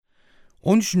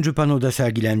13. Pano'da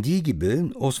sergilendiği gibi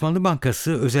Osmanlı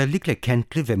Bankası özellikle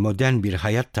kentli ve modern bir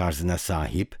hayat tarzına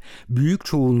sahip, büyük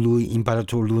çoğunluğu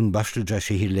imparatorluğun başlıca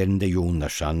şehirlerinde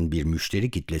yoğunlaşan bir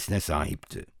müşteri kitlesine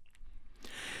sahipti.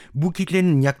 Bu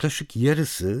kitlenin yaklaşık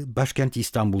yarısı başkent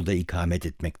İstanbul'da ikamet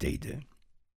etmekteydi.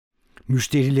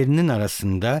 Müşterilerinin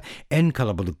arasında en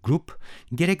kalabalık grup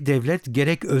gerek devlet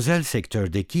gerek özel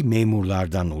sektördeki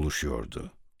memurlardan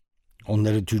oluşuyordu.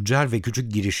 Onları tüccar ve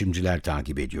küçük girişimciler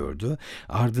takip ediyordu.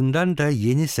 Ardından da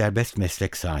yeni serbest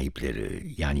meslek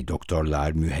sahipleri, yani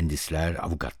doktorlar, mühendisler,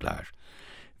 avukatlar.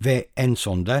 Ve en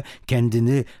sonda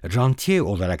kendini rantiye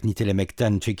olarak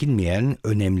nitelemekten çekinmeyen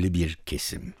önemli bir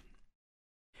kesim.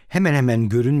 Hemen hemen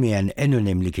görünmeyen en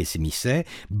önemli kesim ise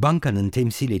bankanın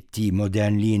temsil ettiği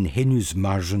modernliğin henüz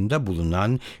marjında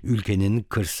bulunan ülkenin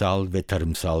kırsal ve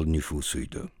tarımsal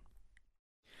nüfusuydu.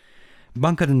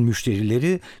 Bankanın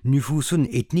müşterileri nüfusun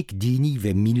etnik, dini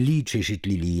ve milli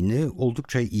çeşitliliğini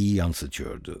oldukça iyi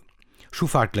yansıtıyordu. Şu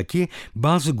farkla ki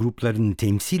bazı grupların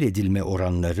temsil edilme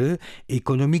oranları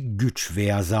ekonomik güç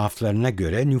veya zaaflarına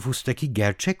göre nüfustaki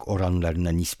gerçek oranlarına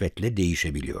nispetle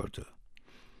değişebiliyordu.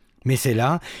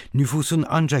 Mesela nüfusun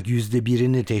ancak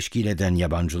 %1'ini teşkil eden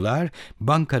yabancılar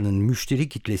bankanın müşteri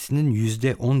kitlesinin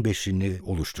 %15'ini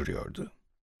oluşturuyordu.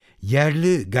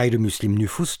 Yerli gayrimüslim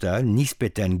nüfus da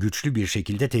nispeten güçlü bir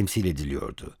şekilde temsil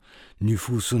ediliyordu.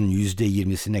 Nüfusun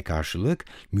 %20'sine karşılık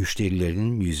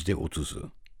müşterilerin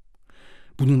 %30'u.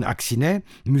 Bunun aksine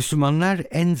Müslümanlar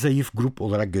en zayıf grup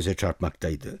olarak göze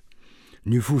çarpmaktaydı.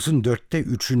 Nüfusun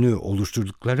 3/4'ünü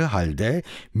oluşturdukları halde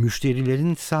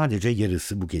müşterilerin sadece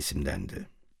yarısı bu kesimdendi.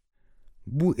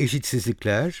 Bu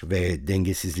eşitsizlikler ve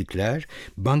dengesizlikler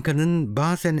bankanın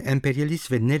bazen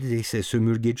emperyalist ve neredeyse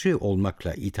sömürgeci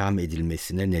olmakla itham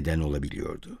edilmesine neden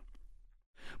olabiliyordu.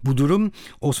 Bu durum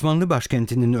Osmanlı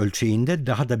başkentinin ölçeğinde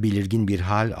daha da belirgin bir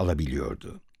hal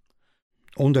alabiliyordu.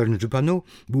 14. Pano,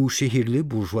 bu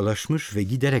şehirli, burjuvalaşmış ve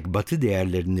giderek batı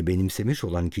değerlerini benimsemiş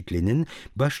olan kitlenin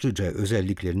başlıca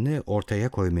özelliklerini ortaya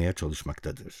koymaya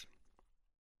çalışmaktadır.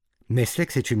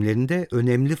 Meslek seçimlerinde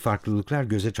önemli farklılıklar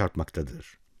göze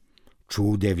çarpmaktadır.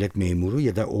 Çoğu devlet memuru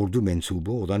ya da ordu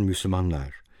mensubu olan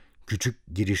Müslümanlar, küçük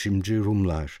girişimci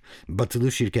Rumlar,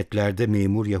 batılı şirketlerde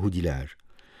memur Yahudiler.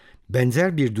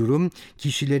 Benzer bir durum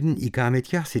kişilerin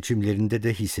ikametgah seçimlerinde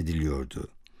de hissediliyordu.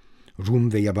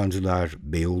 Rum ve yabancılar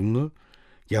Beyoğlu'nu,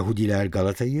 Yahudiler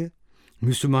Galata'yı,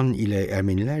 Müslüman ile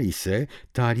Ermeniler ise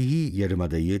tarihi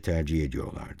Yarımada'yı tercih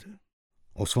ediyorlardı.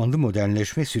 Osmanlı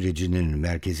modernleşme sürecinin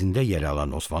merkezinde yer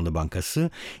alan Osmanlı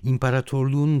Bankası,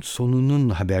 imparatorluğun sonunun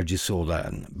habercisi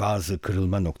olan bazı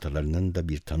kırılma noktalarının da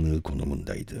bir tanığı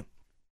konumundaydı.